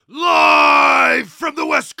from the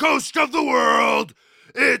west coast of the world,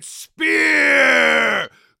 it's Spear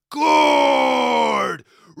Gourd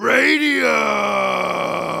Radio!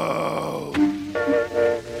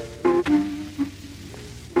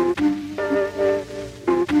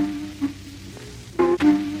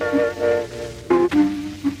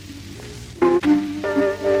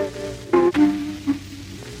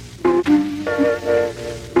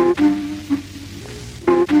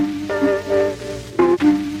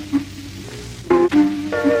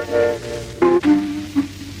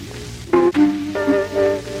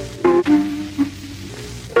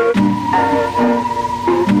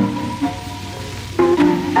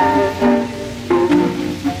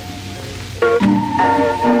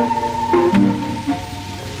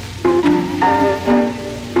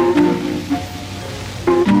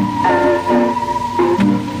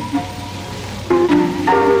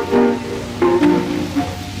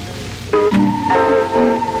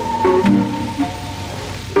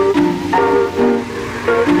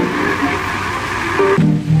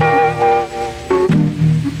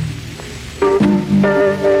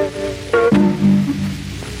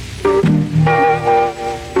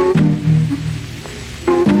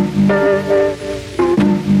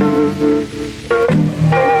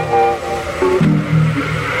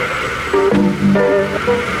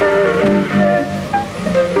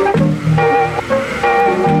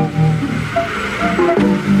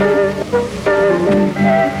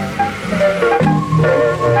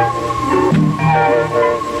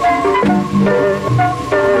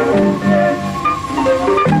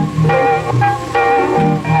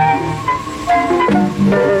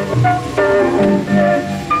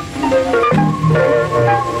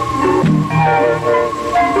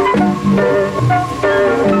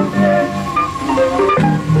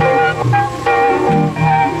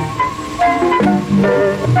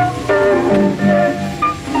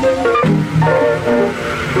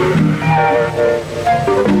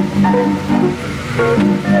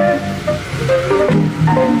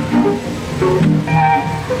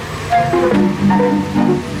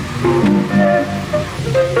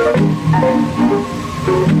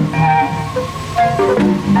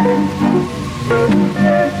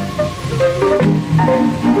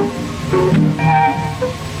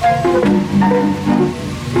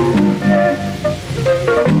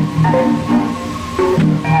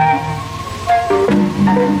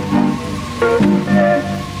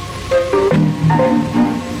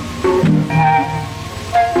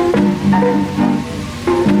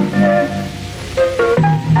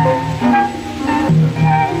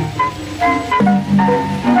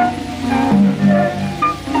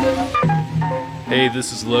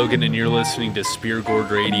 This is Logan, and you're listening to Spear Gourd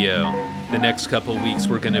Radio. The next couple weeks,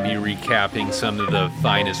 we're going to be recapping some of the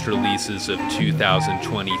finest releases of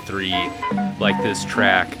 2023, like this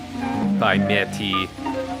track by Meitei.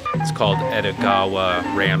 It's called Edogawa,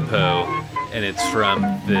 Ranpo, and it's from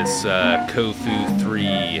this Kofu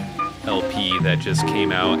 3 LP that just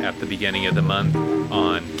came out at the beginning of the month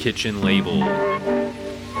on Kitchen Label.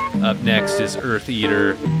 Up next is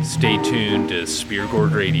Eartheater. Stay tuned to Spear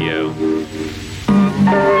Gourd Radio.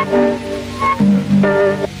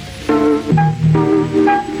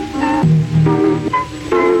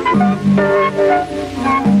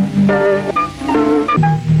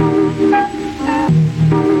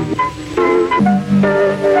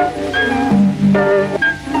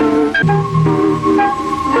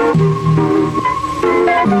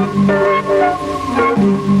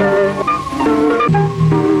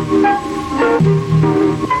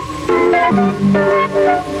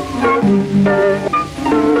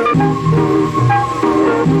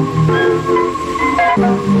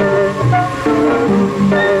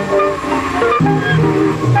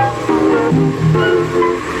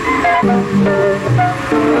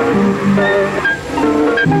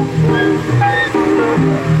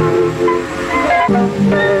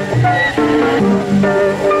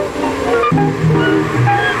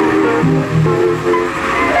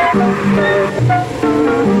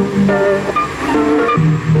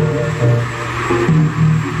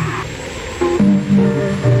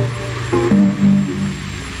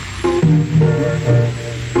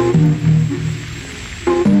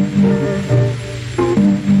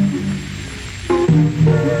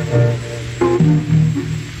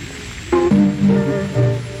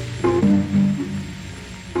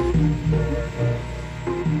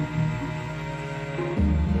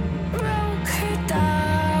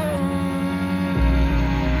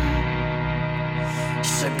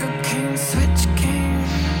 Sugarcane, switch cane,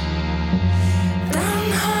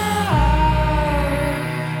 down high.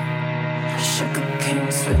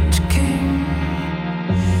 Sugarcane, switch cane,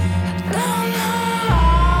 down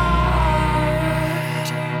high.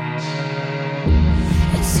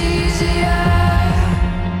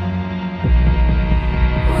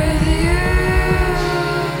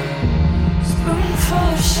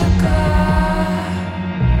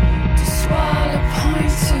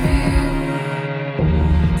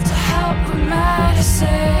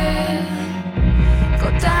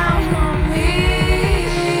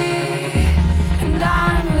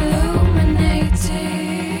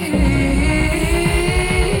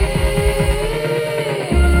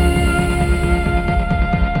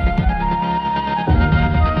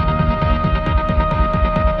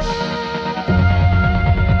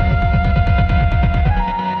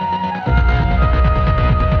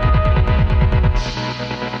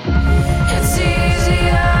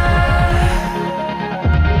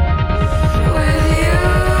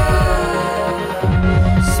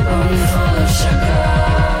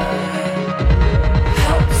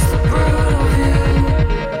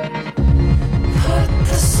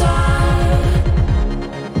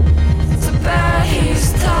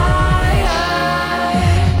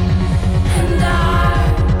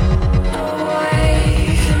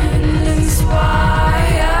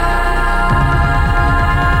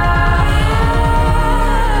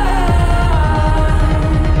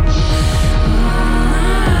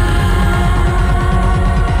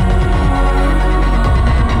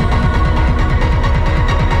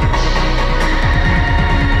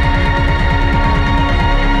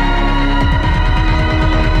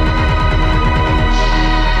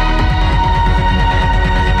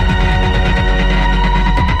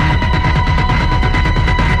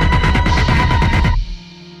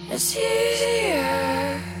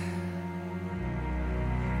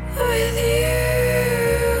 With you,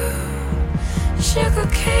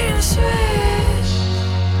 sugarcane switch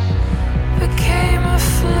became a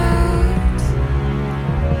flute.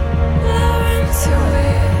 Blow into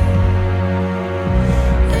it,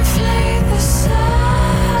 inflate the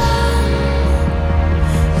sun,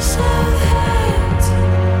 so that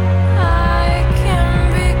I can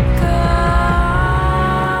be gone.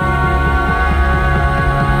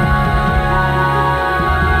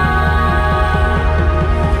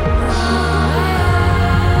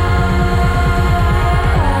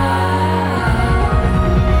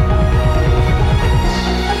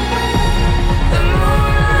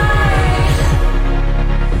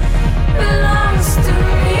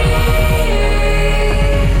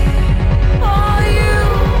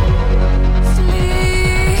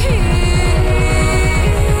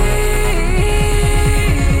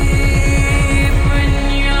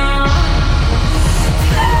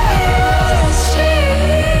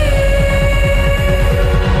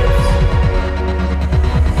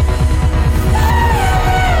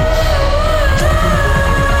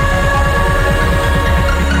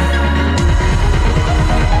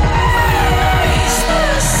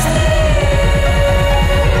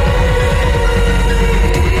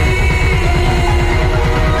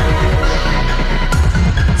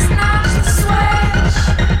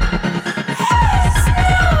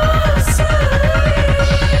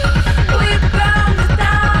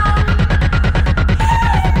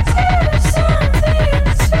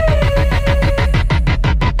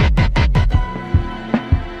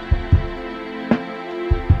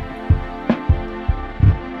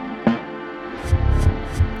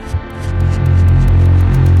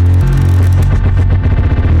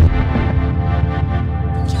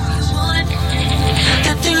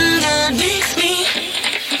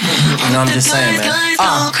 I'm just saying, man.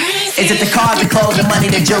 Is it the cars, the clothes, the money,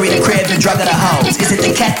 the jewelry, the crib, the drug, or the hoes? Is it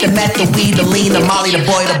the cat, the meth, the weed, the lean, the molly, the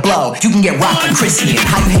boy, the blow? You can get rocked and Christian.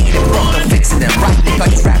 How you hating it, broke, no fixing them. Right, they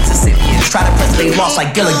got these raps Scythians. Try to press they lost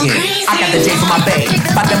like Gilligan. I got the J for my babe.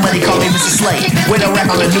 About that money, call me Mr. Slade. With a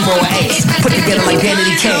rap on the numero 8. Put together like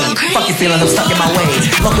Vanity Kane. Fuck your feeling, I'm stuck in my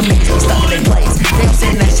ways. Local niggas stuck in their place. They don't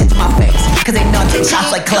say that shit to my face. Cause they know I take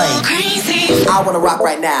shots like Clay. I wanna rock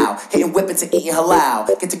right now. Hitting whippets and eating halal.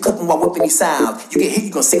 Get to cooking while whipping these sounds. You get hit,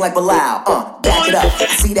 you gon' sing like Bilal. Back it up.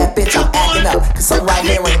 See that bitch, I'm acting up. Cause something right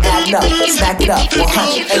here ain't adding up. Smack it up.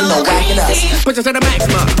 100, ain't no whacking us. Push it to the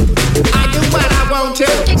maximum. I do what I want to.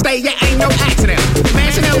 Stay, yeah, ain't no accident.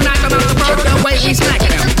 Mashing them, knocking on the road. The way we smacking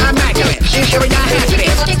them. Immaculate. In area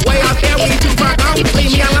hazardous. Way out there, we too far gone.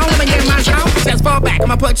 Leave me alone, I'ma get my zone. Just fall back,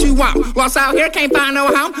 I'ma put you on. Lost out here, can't find no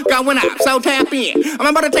home. Going out, so tap in. I'm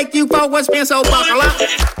about to take you for what's been, so buckle up.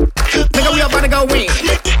 Nigga, we about to go in.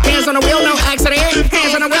 Hands on the wheel, no accident.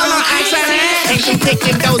 Hands on the wheel, no accident. And she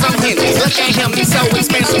picking those on hinges. Look at him, he's so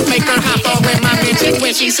expensive. Make her hop all in my mention.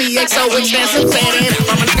 When she see it so expensive, set it up.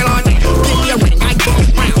 I'ma knock it on down. Give me a ring, I get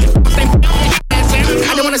it round.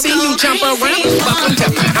 I don't wanna see you jump around. Welcome to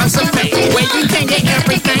my house of fame, where you can get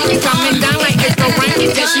everything. Coming down like it's the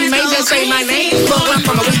rain. Yes, you may just say my name. Pull up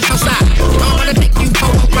from the week outside. I wanna take you for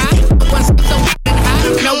a ride.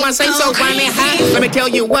 No one say so grinding high. Let me tell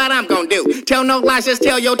you what I'm gonna do. Tell no lies, just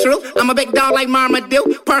tell your truth. I'm a big dog like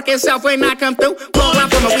Marmaduke. Park yourself when I come through. Pull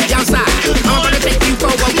up from a week outside. I'm gonna take you for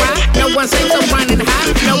a ride. No one say so grinding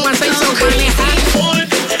high. No one say so grinding high.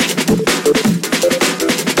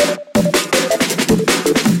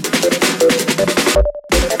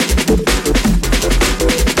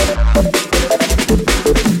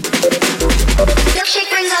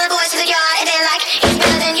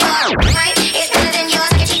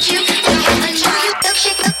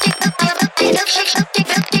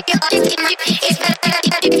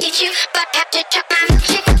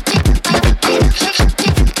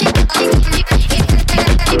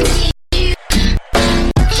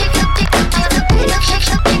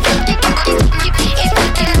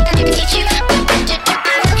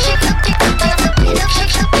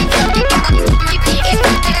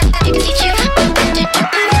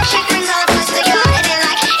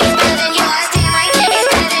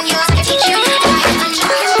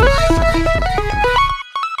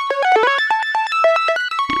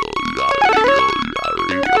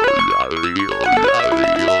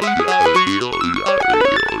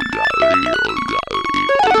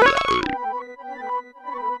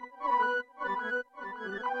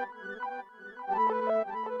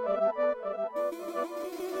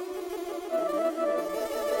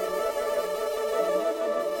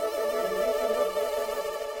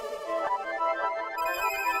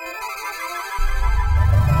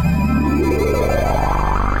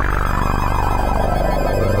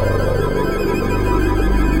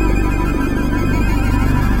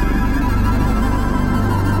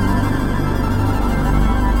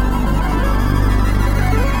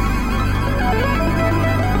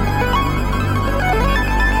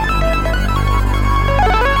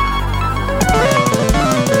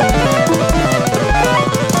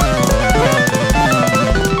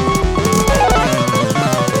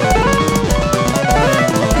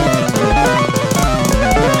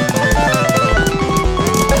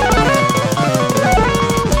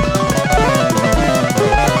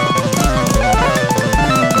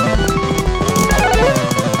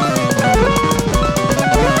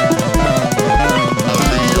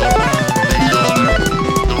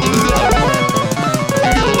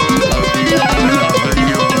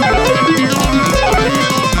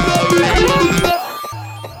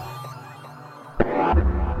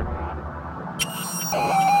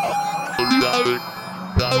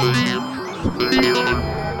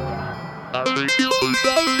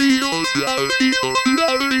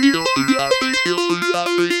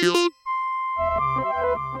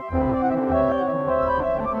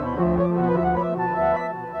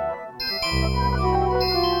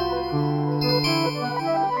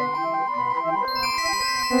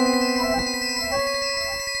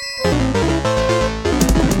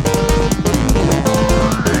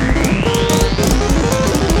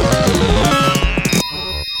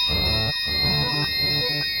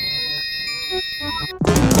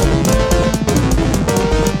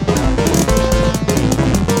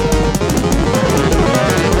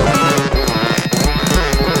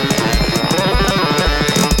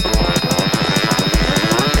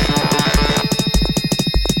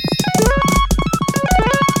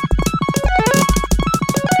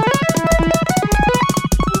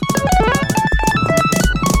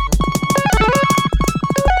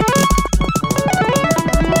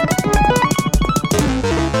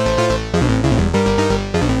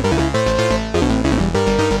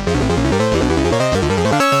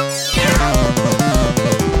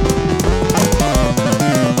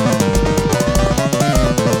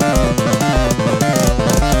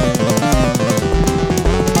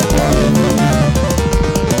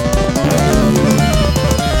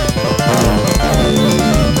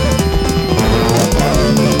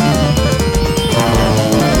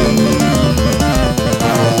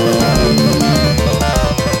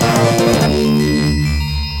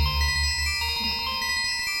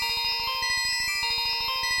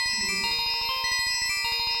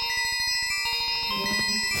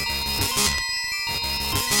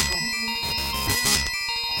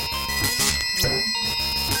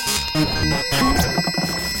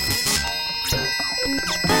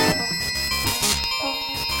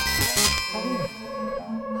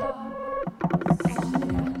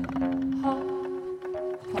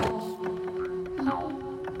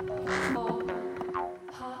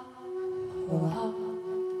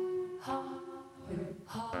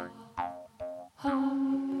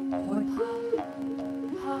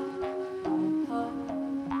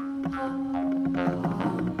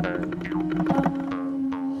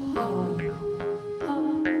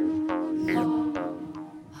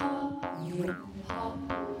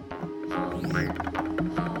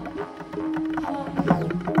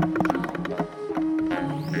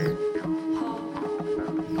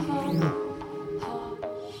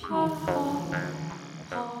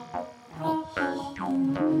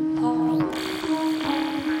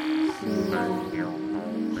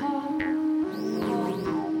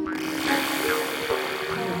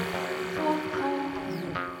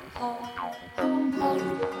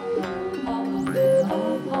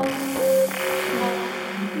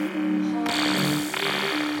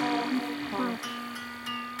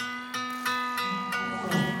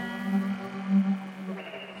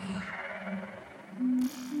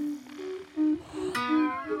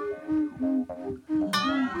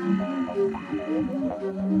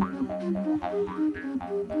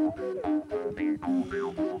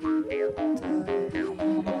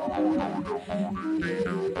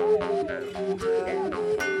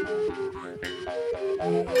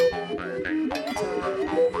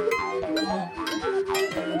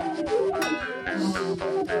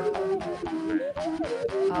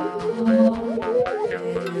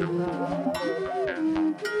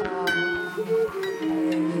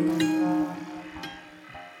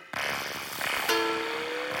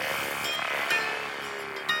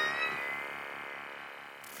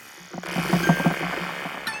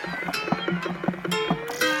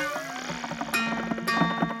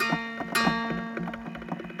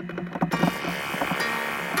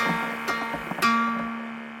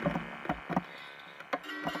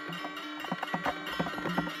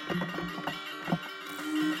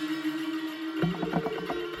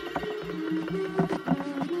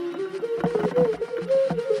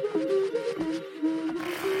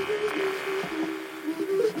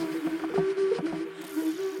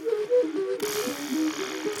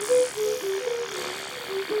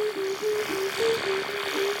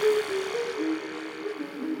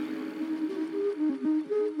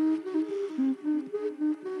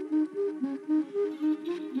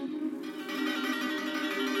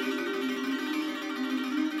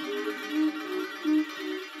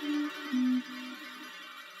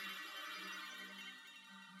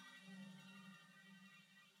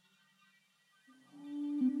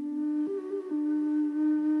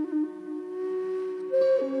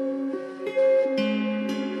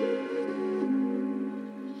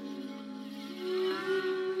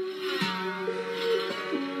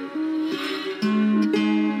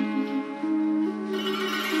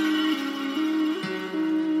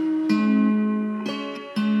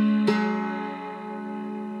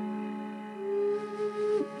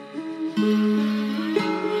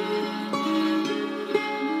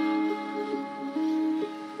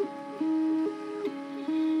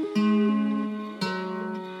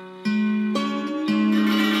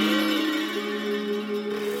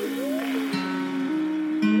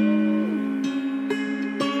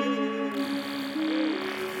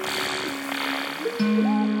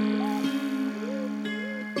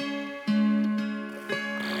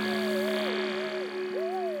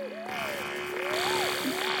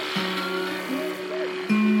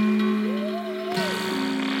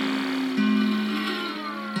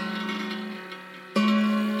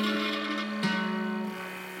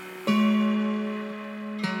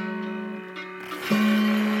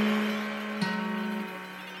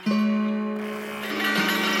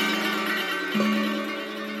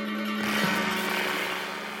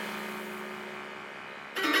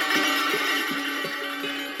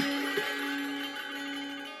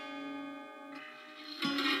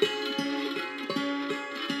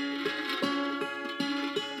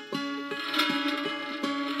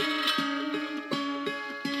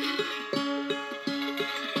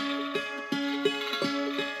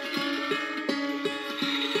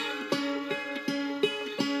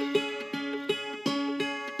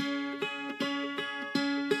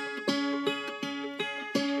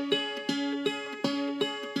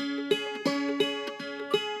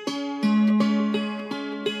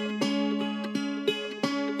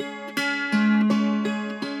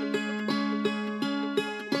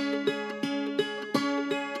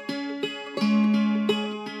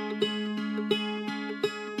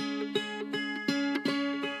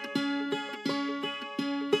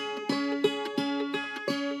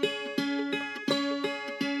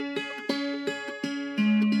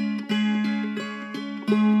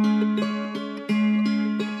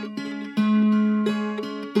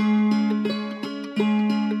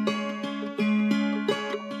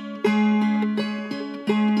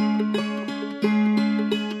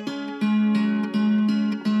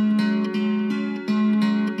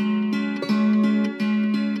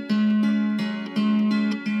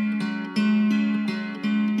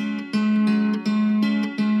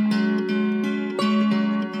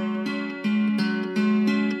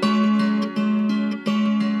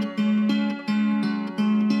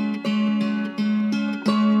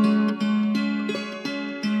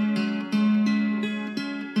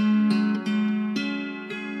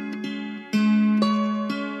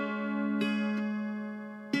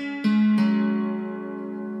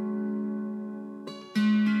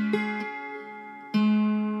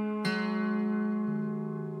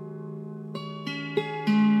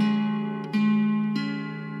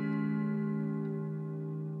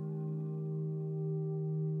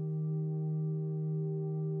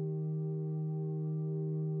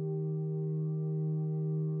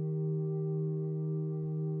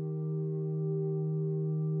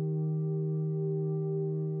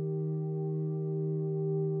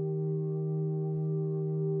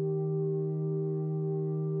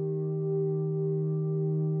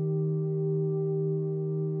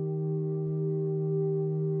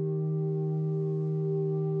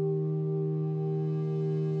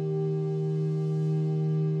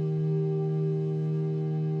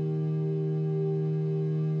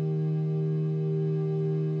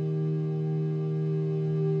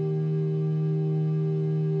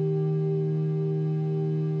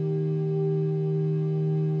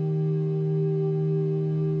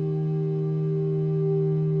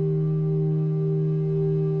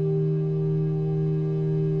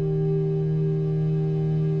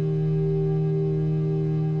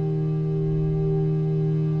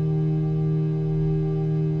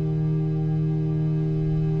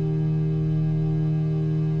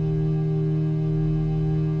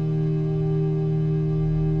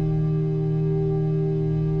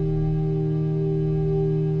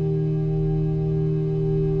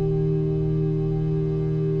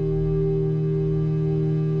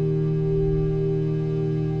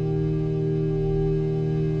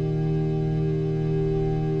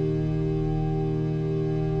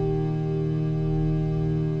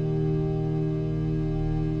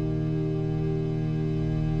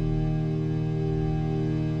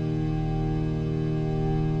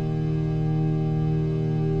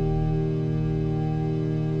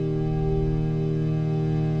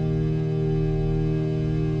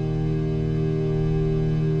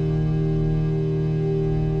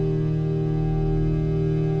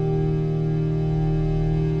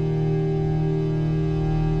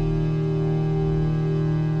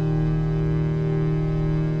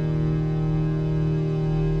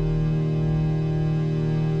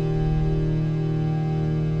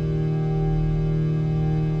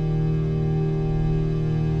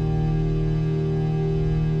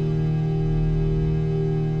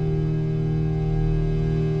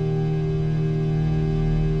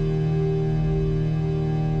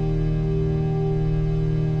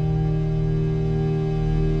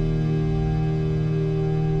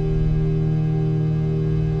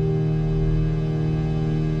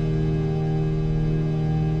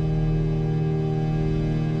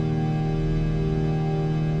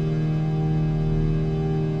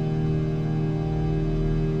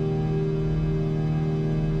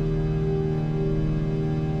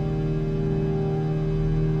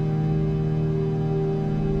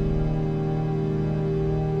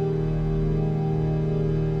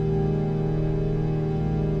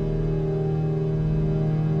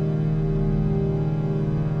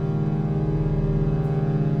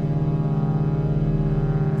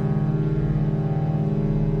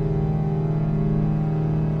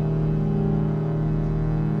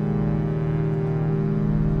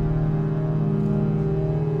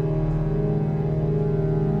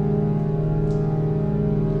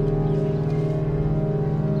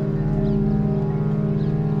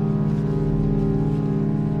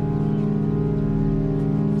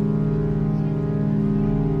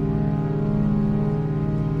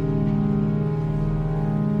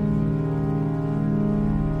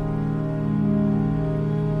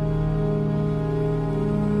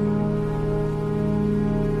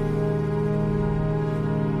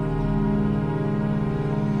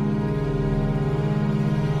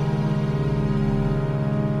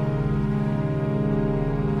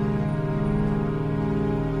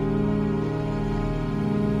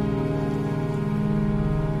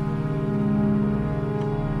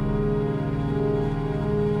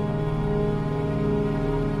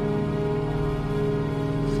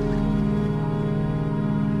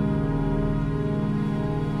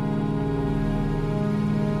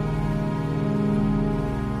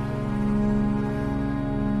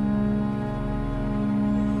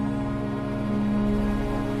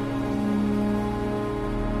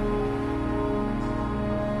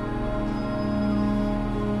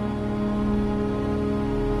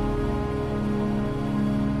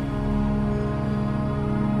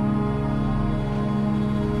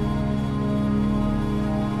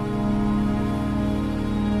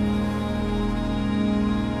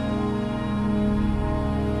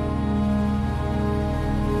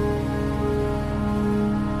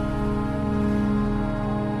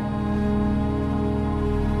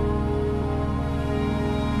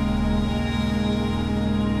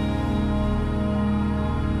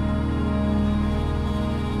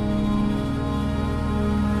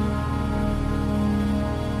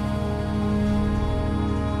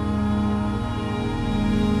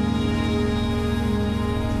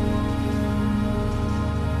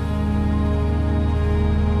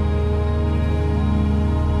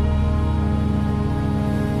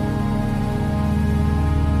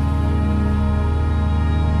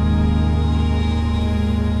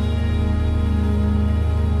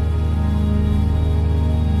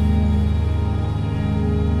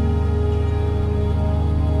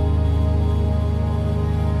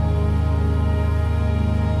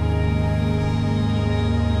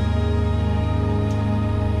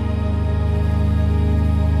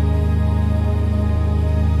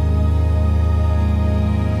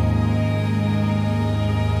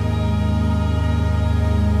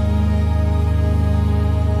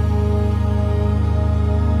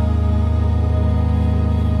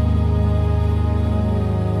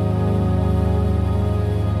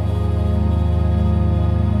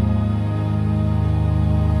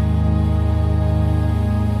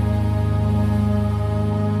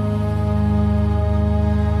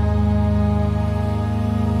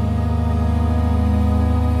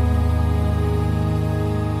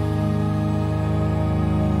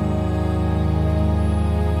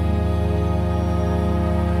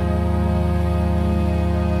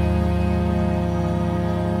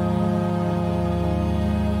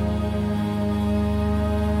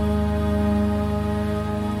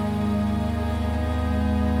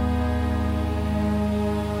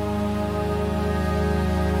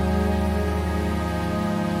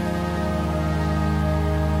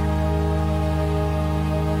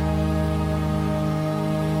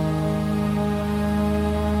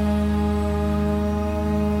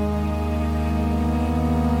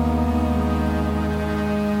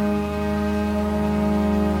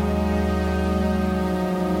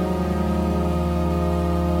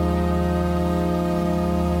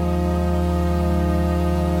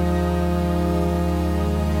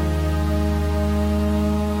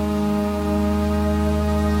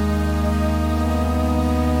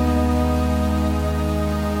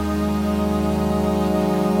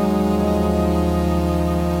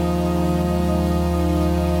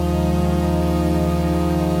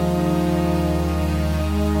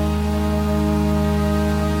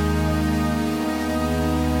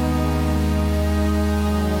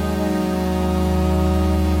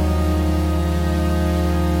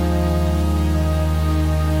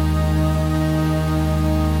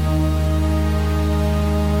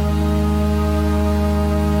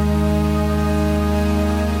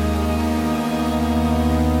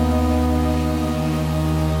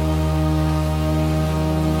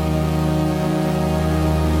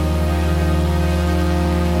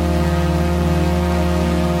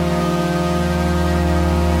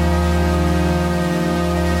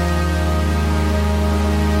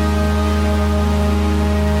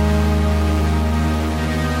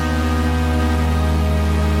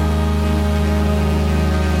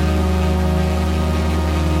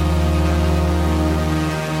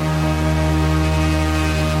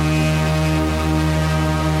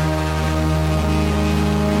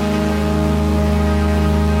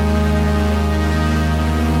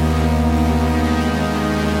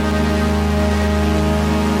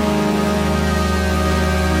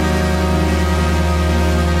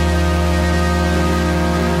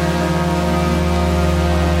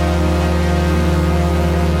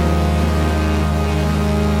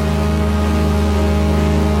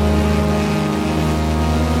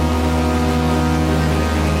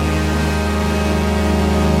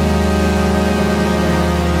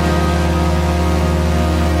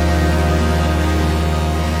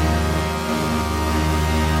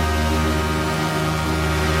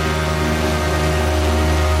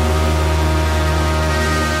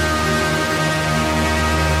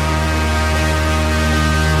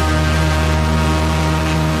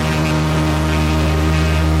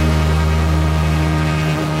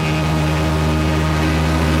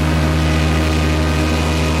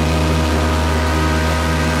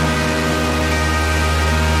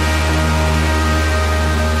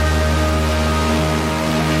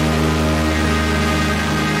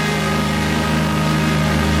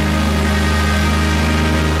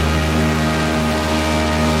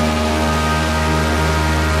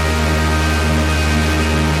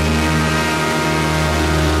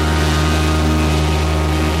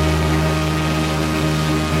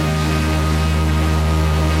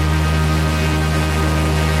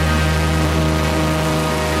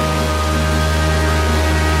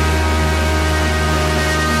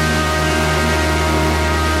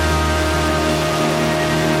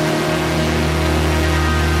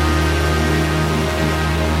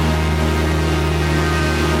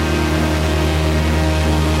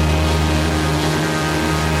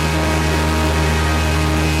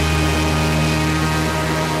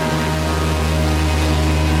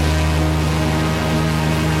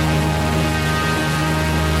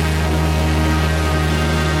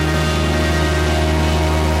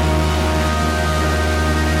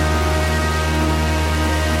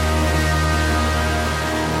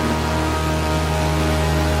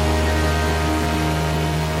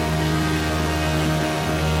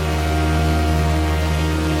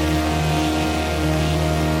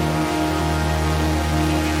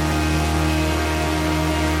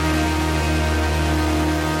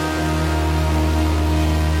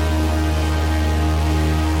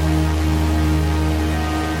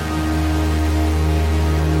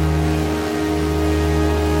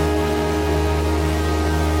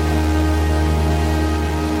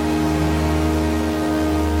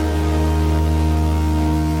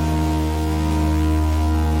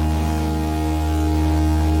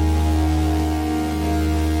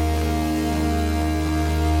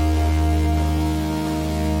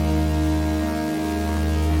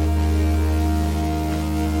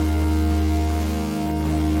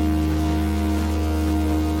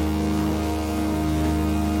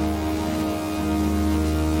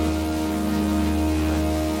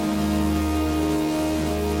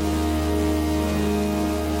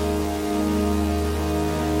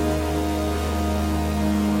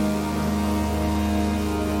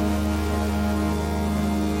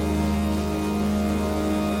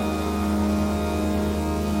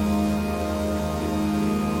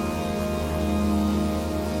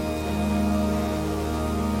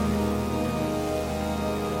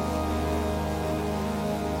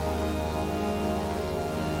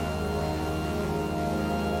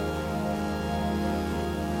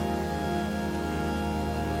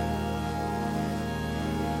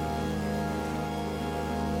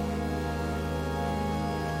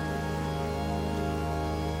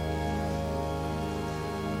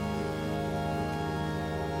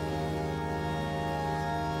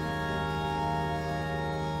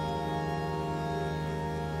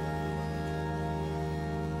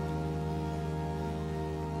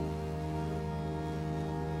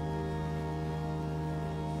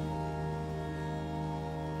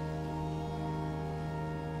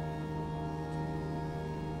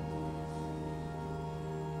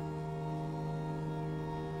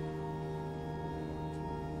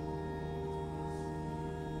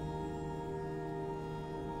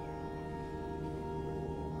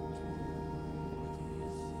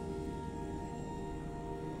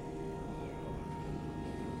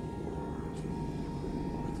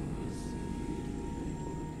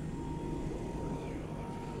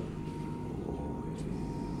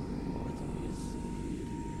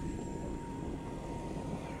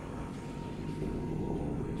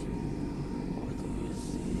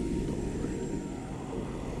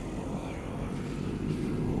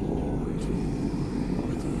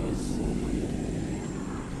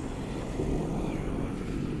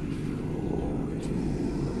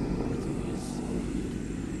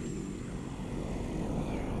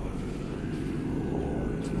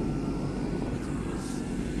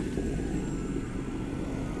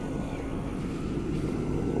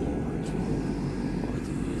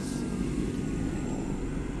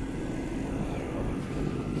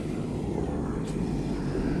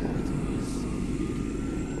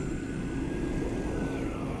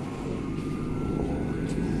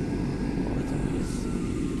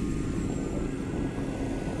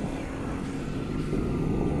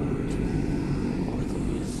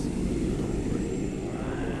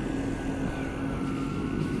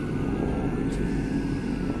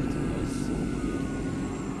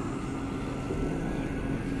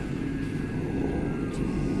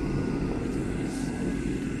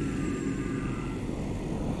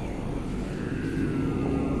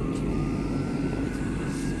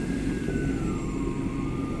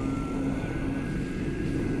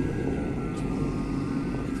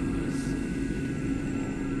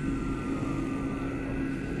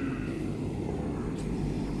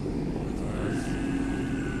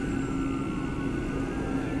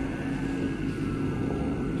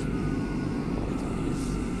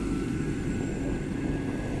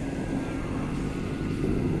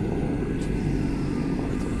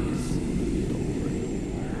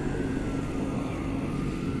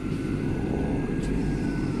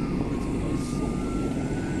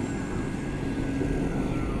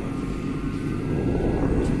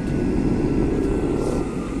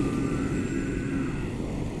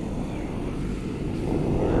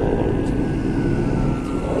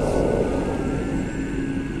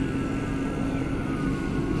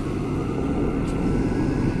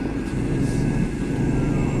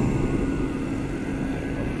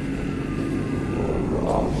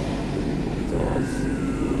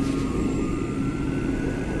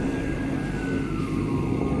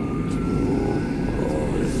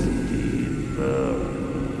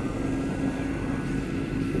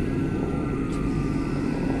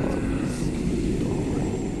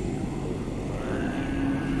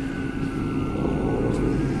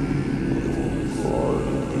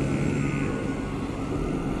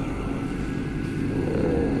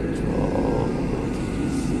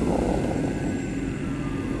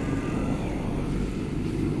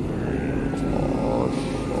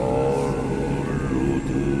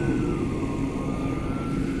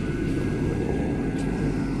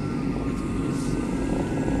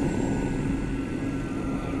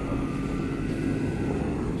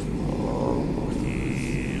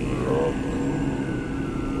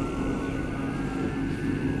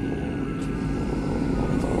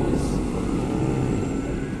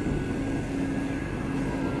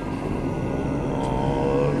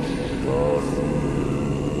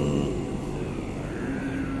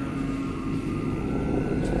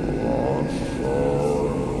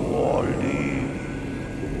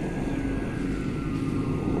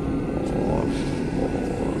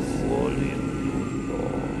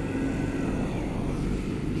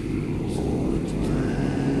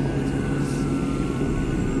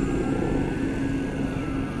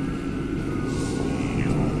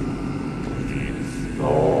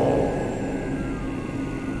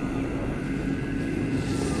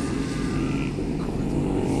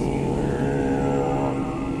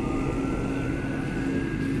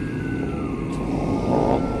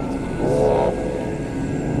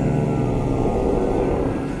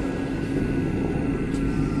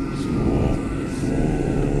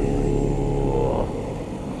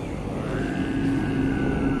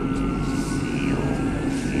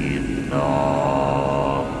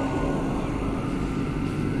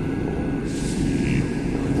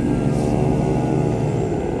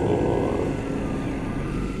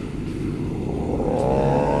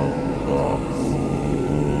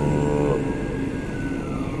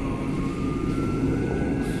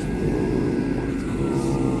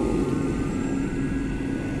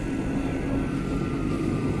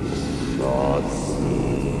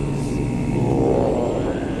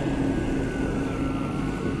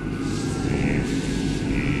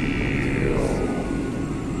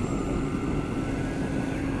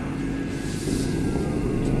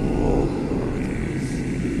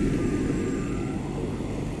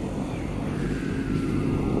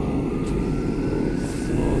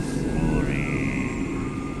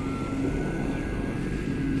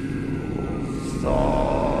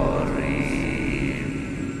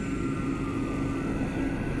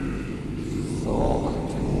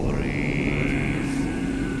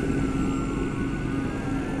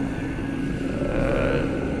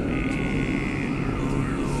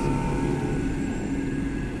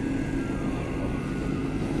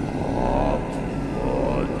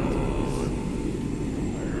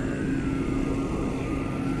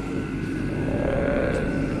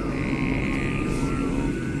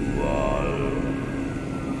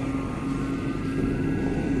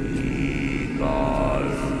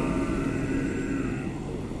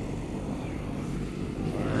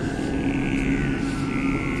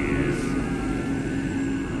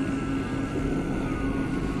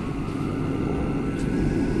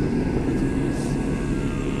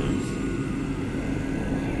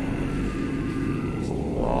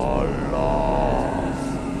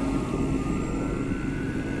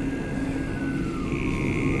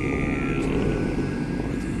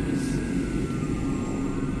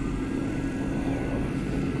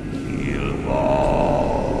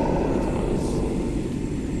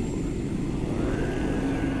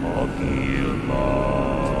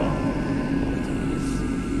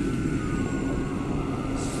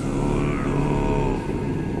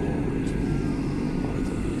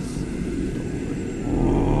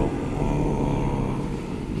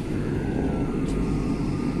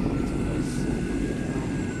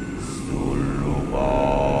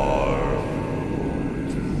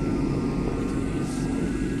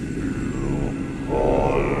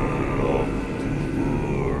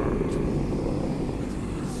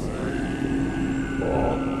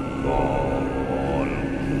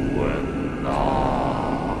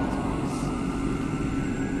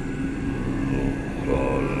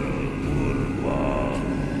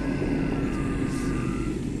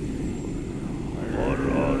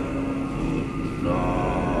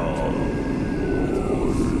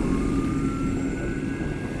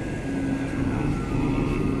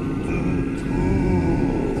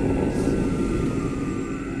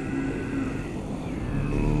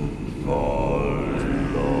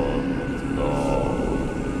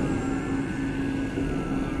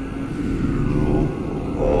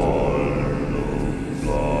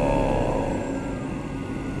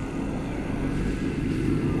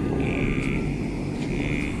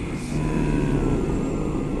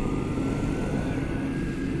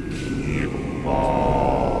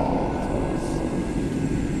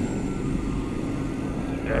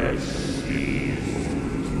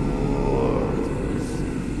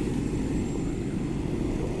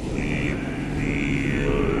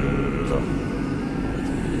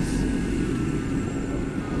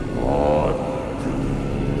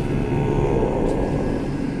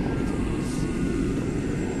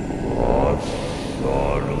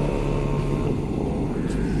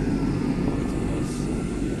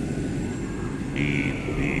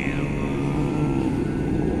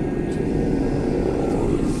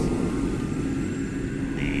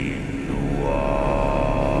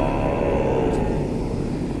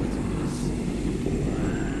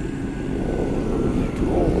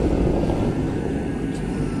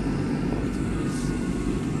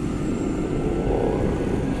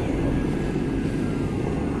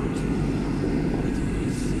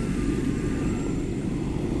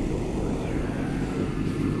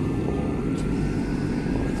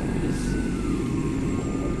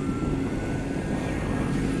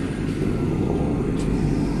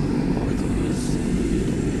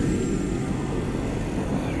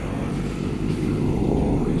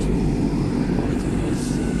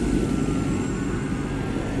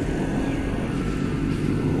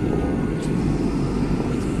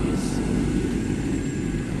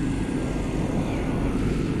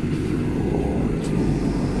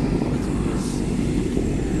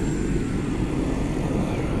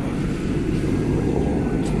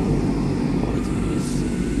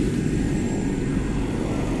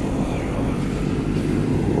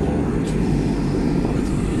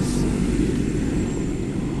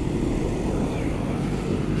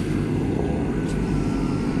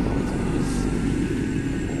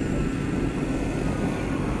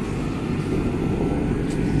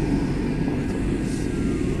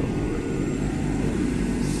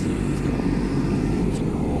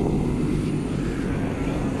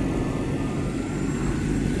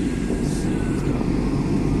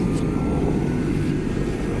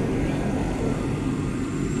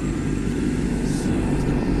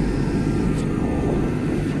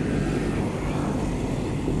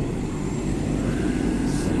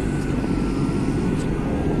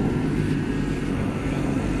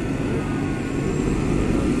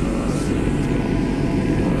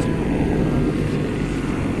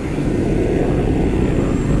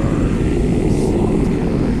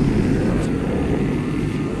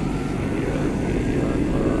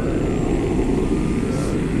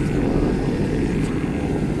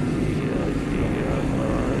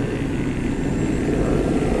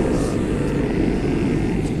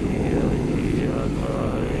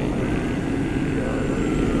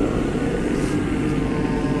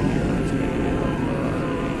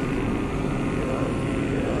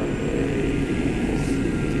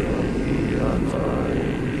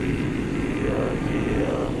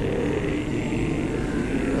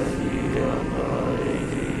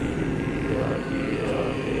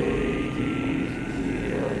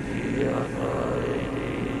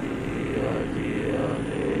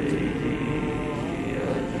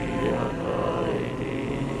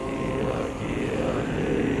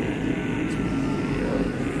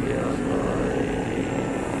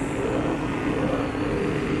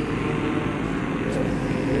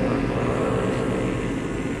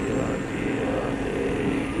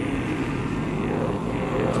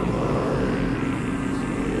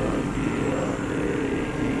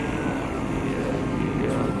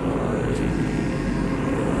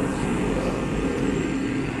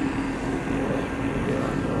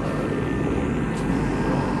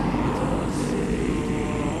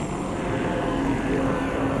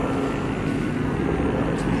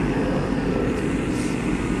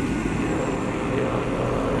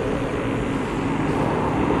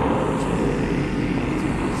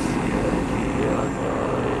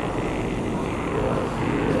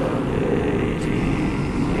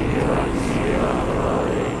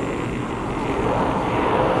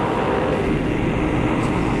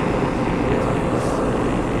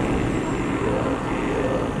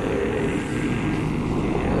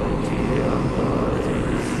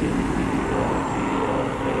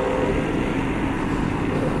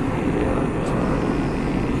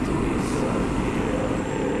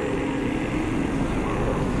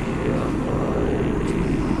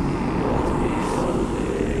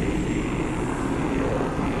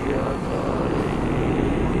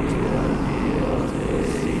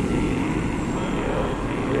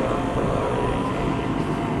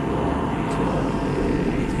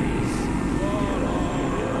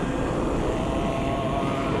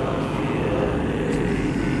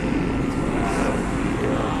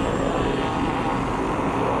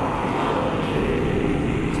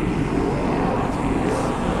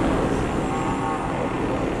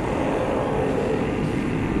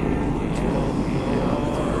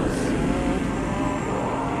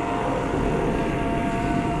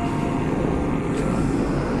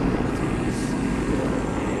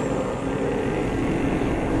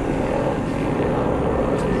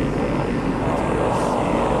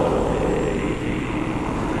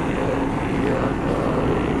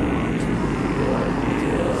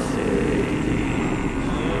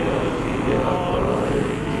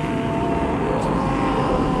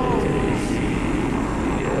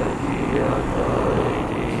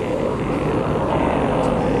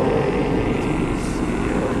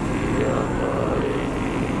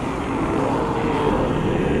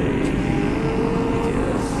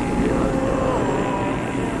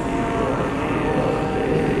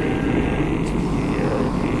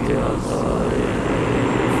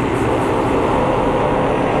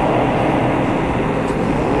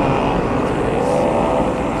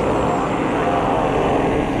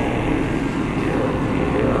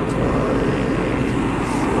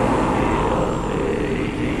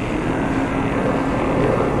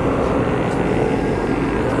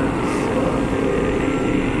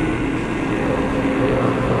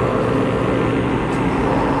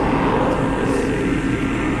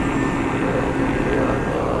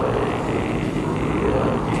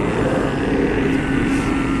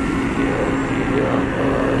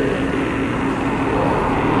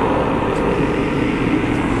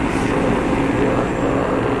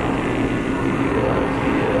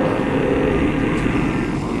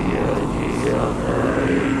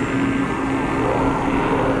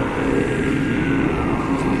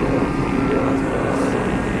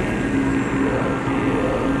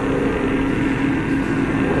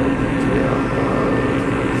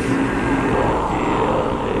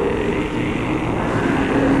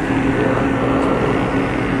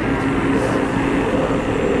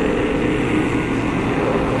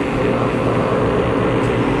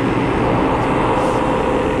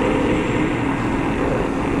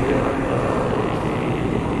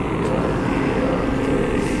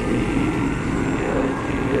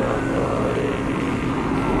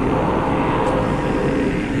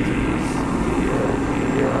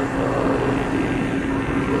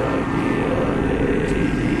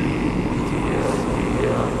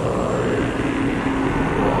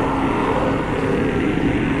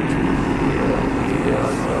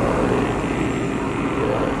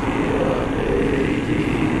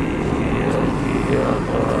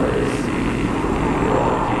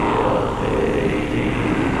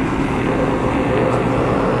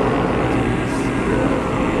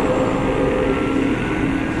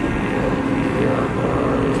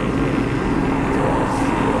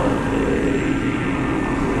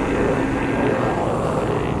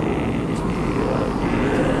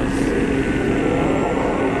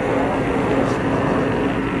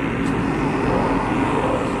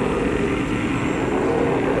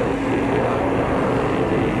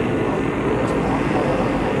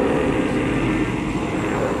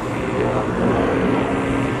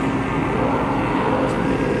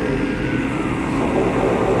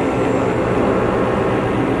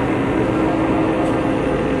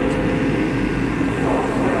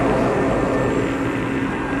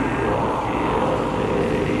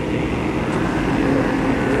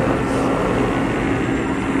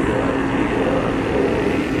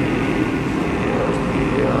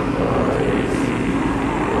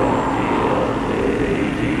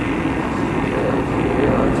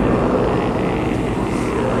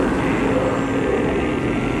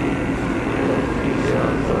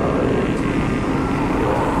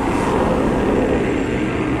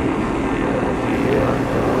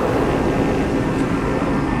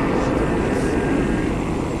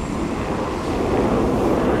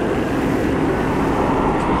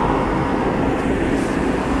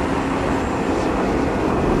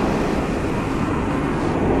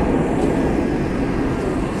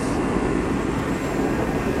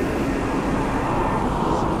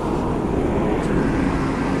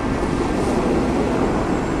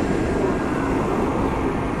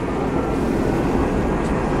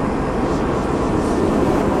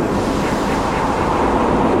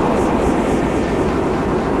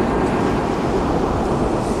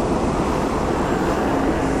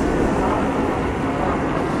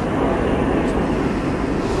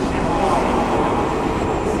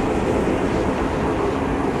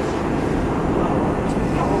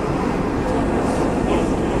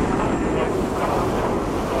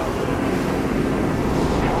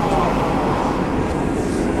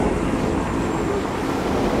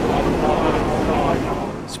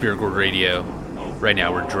 Spirit Gourd Radio. Right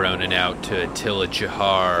now we're droning out to Attila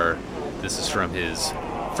Cshar. This is from his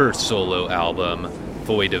first solo album,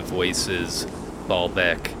 Void of Voices,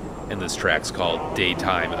 Baalbek, and this track's called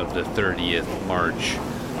Daytime of the 30th March,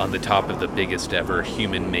 on the top of the biggest ever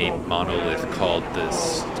human-made monolith called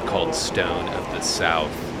Stone of the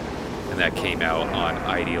South, and that came out on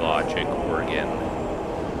Ideologic Organ.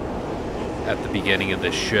 At the beginning of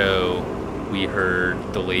the show, we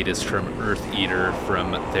heard the latest from Eartheater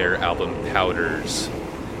from their album Powders,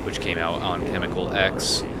 which came out on Chemical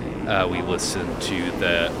X. We listened to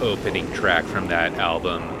the opening track from that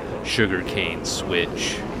album, Sugarcane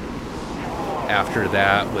Switch. After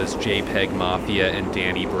that was JPEGMAFIA and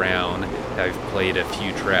Danny Brown. I've played a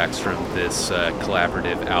few tracks from this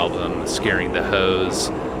collaborative album, Scaring the Hose.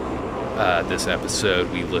 This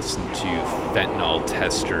episode we listened to Fentanyl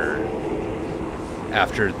Tester.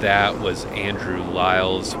 After that was Andrew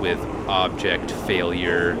Liles with Object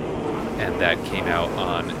Failure, and that came out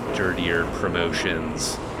on Dirtier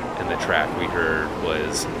Promotions, and the track we heard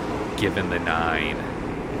was Given the Nine.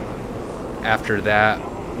 After that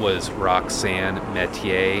was Roxane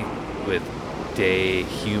Meitei with Day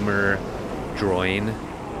Humor Droine,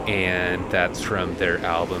 and that's from their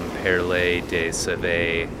album Perle de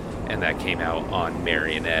Save, and that came out on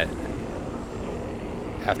Marionette.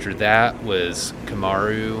 After that was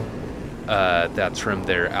KMRU, that's from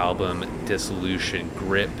their album Dissolution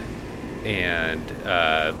Grip, and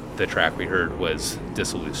the track we heard was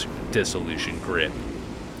Dissolution Grip.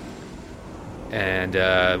 And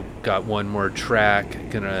got one more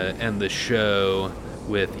track, gonna end the show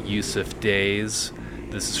with Yussef Days.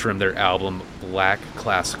 This is from their album Black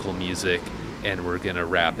Classical Music, and we're gonna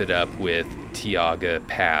wrap it up with Tioga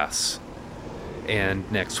Pass.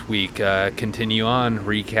 And next week, continue on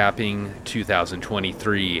recapping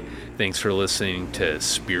 2023. Thanks for listening to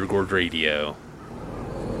Spirit Gourd Radio.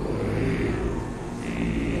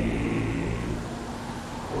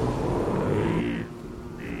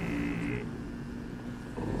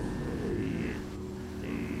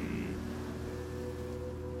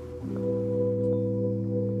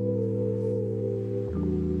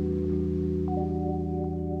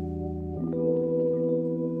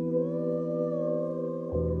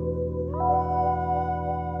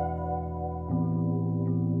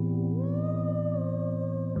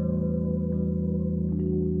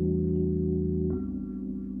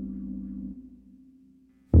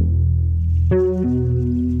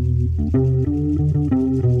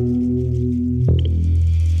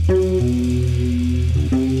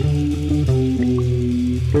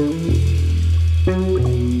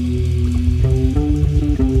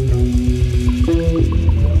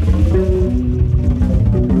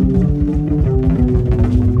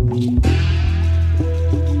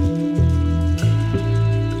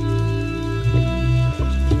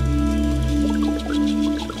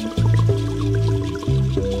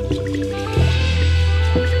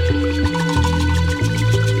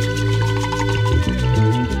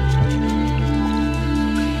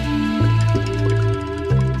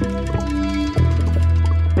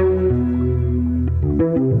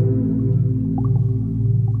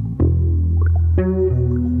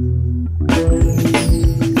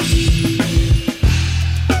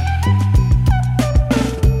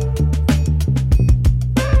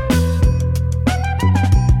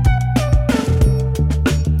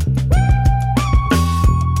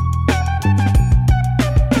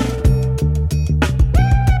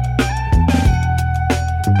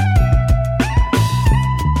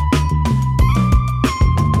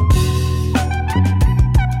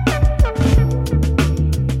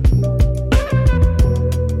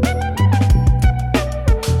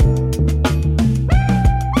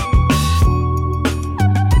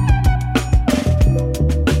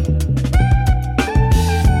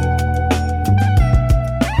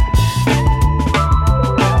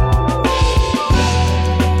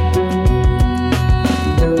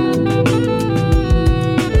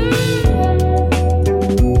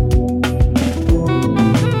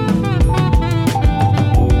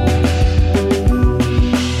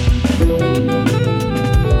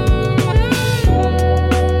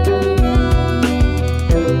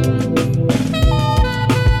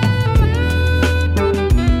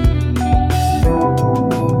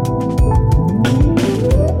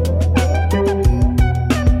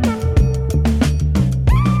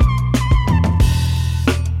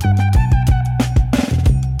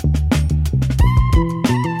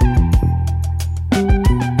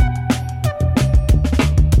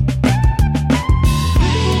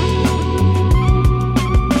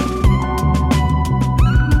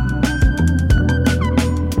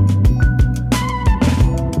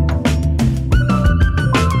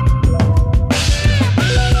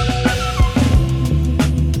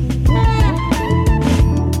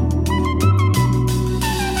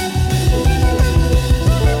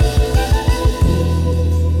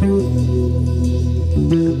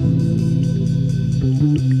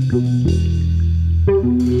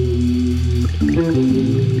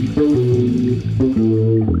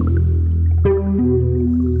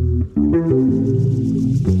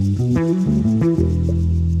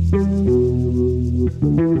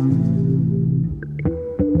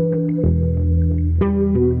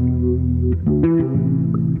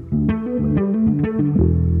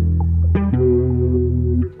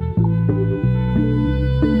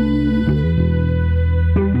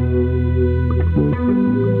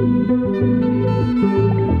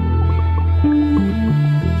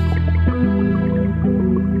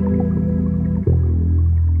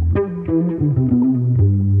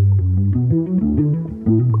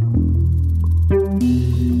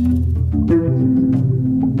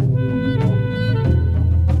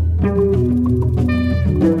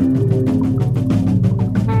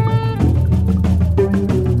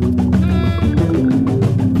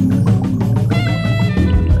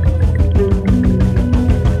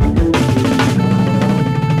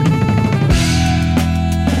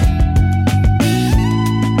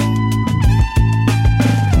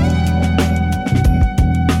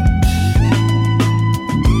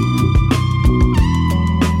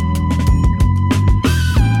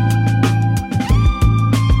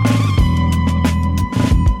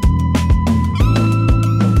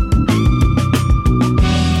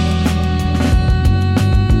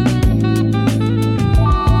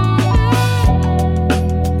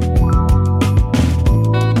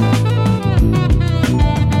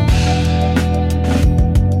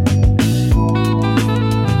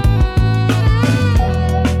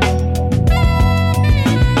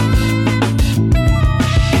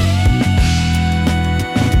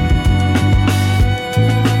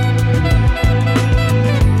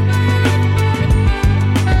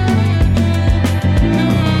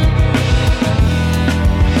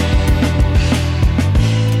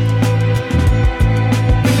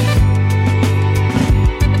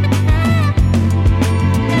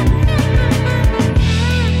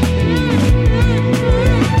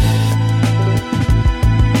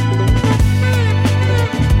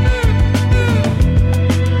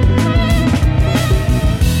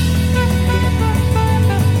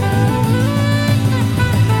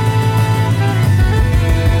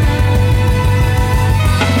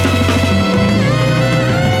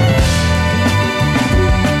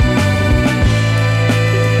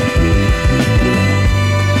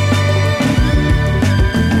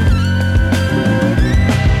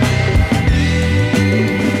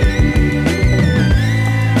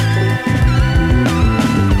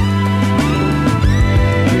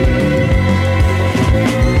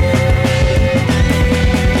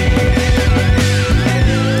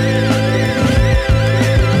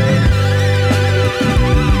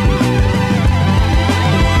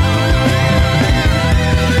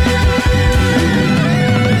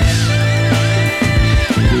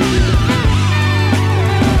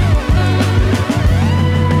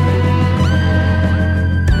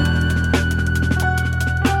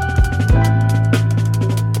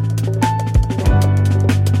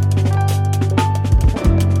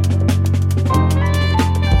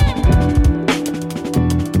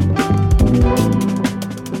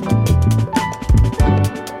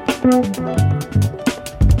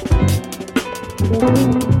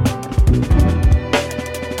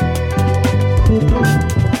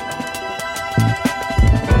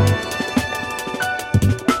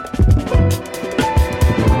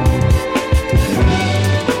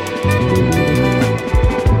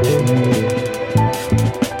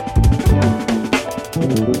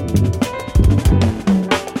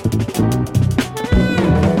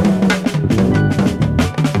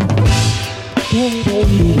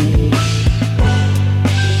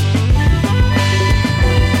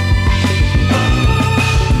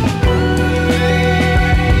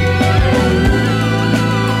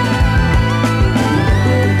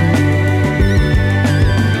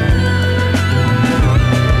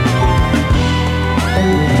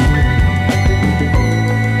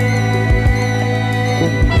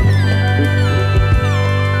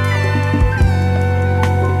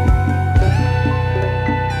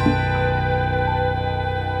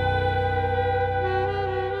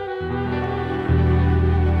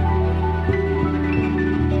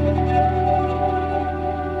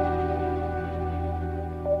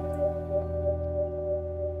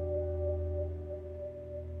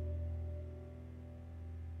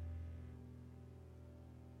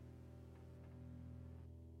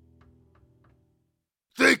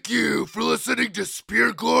 you for listening to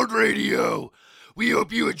Spear Gourd Radio. We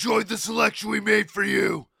hope you enjoyed the selection we made for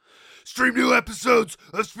you. Stream new episodes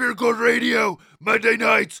of Spear Gourd Radio Monday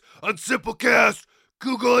nights on Simplecast,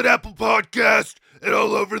 Google and Apple Podcast, and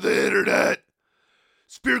all over the internet.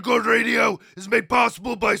 Spear Gourd Radio is made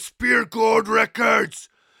possible by Spear Gourd Records.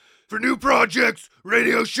 For new projects,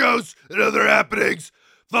 radio shows, and other happenings,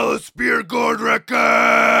 follow Spear Gourd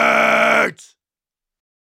Records!